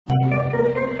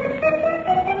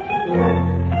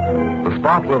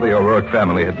spot where the O'Rourke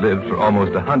family had lived for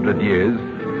almost 100 years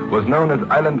was known as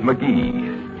Island McGee.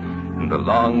 And the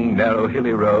long, narrow,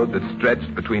 hilly road that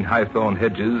stretched between high-thorn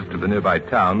hedges to the nearby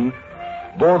town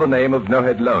bore the name of No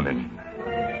Head Loanin.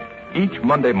 Each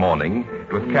Monday morning,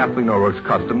 it was Kathleen O'Rourke's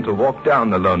custom to walk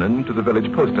down the Loanin to the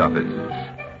village post office.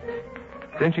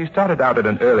 Since she started out at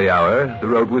an early hour, the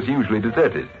road was usually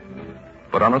deserted.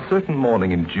 But on a certain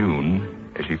morning in June,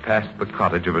 as she passed the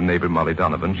cottage of her neighbor Molly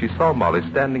Donovan, she saw Molly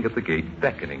standing at the gate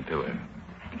beckoning to her.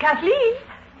 Kathleen,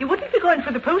 you wouldn't be going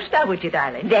for the post now, would you,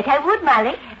 darling? Bet I would,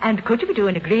 Molly. And could you be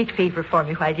doing a great favor for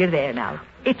me while you're there now?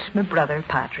 It's my brother,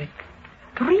 Patrick.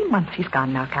 3 months he's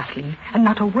gone now, Kathleen, and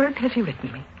not a word has he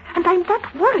written me. And I'm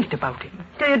that worried about him.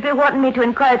 So you'd be wanting me to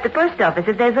inquire at the post office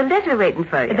if there's a letter waiting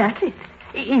for you? That's it.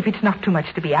 If it's not too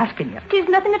much to be asking you. 'Tis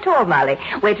nothing at all, Molly.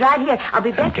 Wait right here. I'll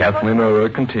be back. And Kathleen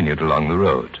O'Rourke continued along the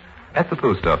road. At the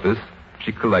post office,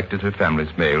 she collected her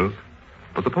family's mail,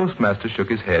 but the postmaster shook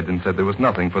his head and said there was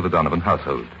nothing for the Donovan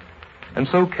household. And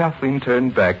so Kathleen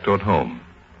turned back toward home.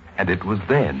 And it was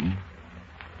then,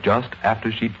 just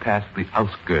after she'd passed the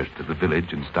outskirts of the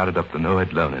village and started up the No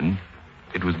Head Loanin,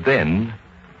 it was then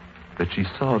that she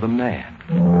saw the man.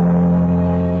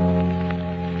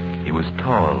 He was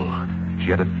tall. She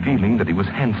had a feeling that he was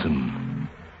handsome.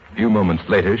 A few moments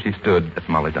later, she stood at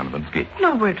Molly Donovan's gate.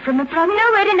 No word from the brother?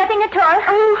 No word and nothing at all.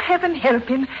 Oh, heaven help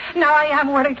him. Now I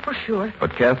am worried for sure.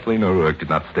 But Kathleen O'Rourke did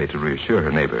not stay to reassure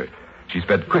her neighbor. She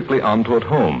sped quickly on toward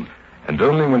home, and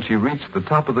only when she reached the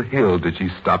top of the hill did she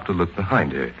stop to look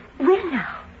behind her. Well,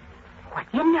 now,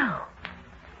 what do you know?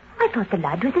 I thought the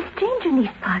lad was a stranger in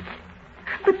these parts.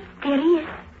 But there he is,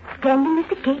 standing at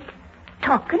the gate,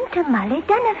 talking to Molly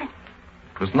Donovan.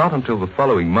 It was not until the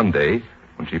following Monday,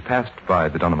 when she passed by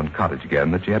the Donovan cottage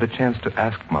again, that she had a chance to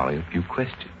ask Molly a few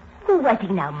questions. What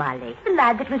now, Molly? The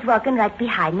lad that was walking right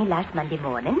behind me last Monday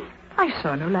morning? I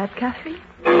saw no lad, Kathleen.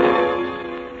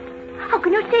 How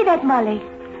can you say that, Molly?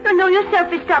 You know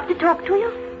yourself he stopped to talk to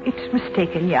you. It's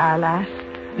mistaken, you are, lass.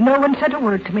 No one said a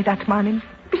word to me that morning,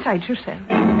 besides yourself.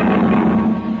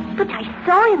 But I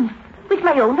saw him with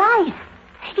my own eyes.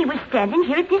 He was standing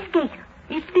here at this gate.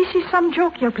 If this is some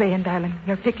joke you're playing, darling,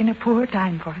 you're picking a poor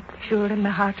time for it. Sure, and my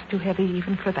heart's too heavy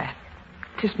even for that.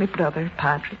 'Tis my brother,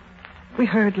 Patrick. We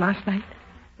heard last night.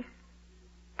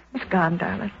 He's gone,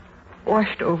 darling.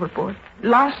 Washed overboard.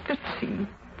 Lost at sea.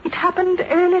 It happened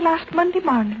early last Monday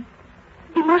morning.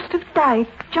 He must have died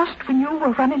just when you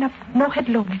were running up No Head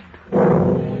Loanin.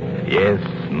 Yes,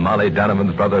 Molly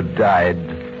Donovan's brother died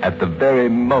at the very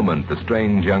moment the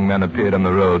strange young man appeared on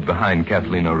the road behind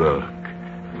Kathleen O'Rourke.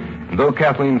 And though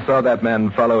Kathleen saw that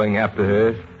man following after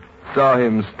her, saw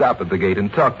him stop at the gate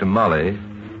and talk to Molly,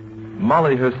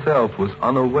 Molly herself was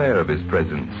unaware of his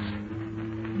presence.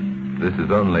 This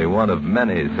is only one of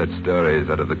many such stories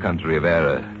out of the country of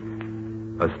error.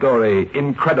 A story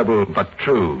incredible but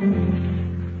true.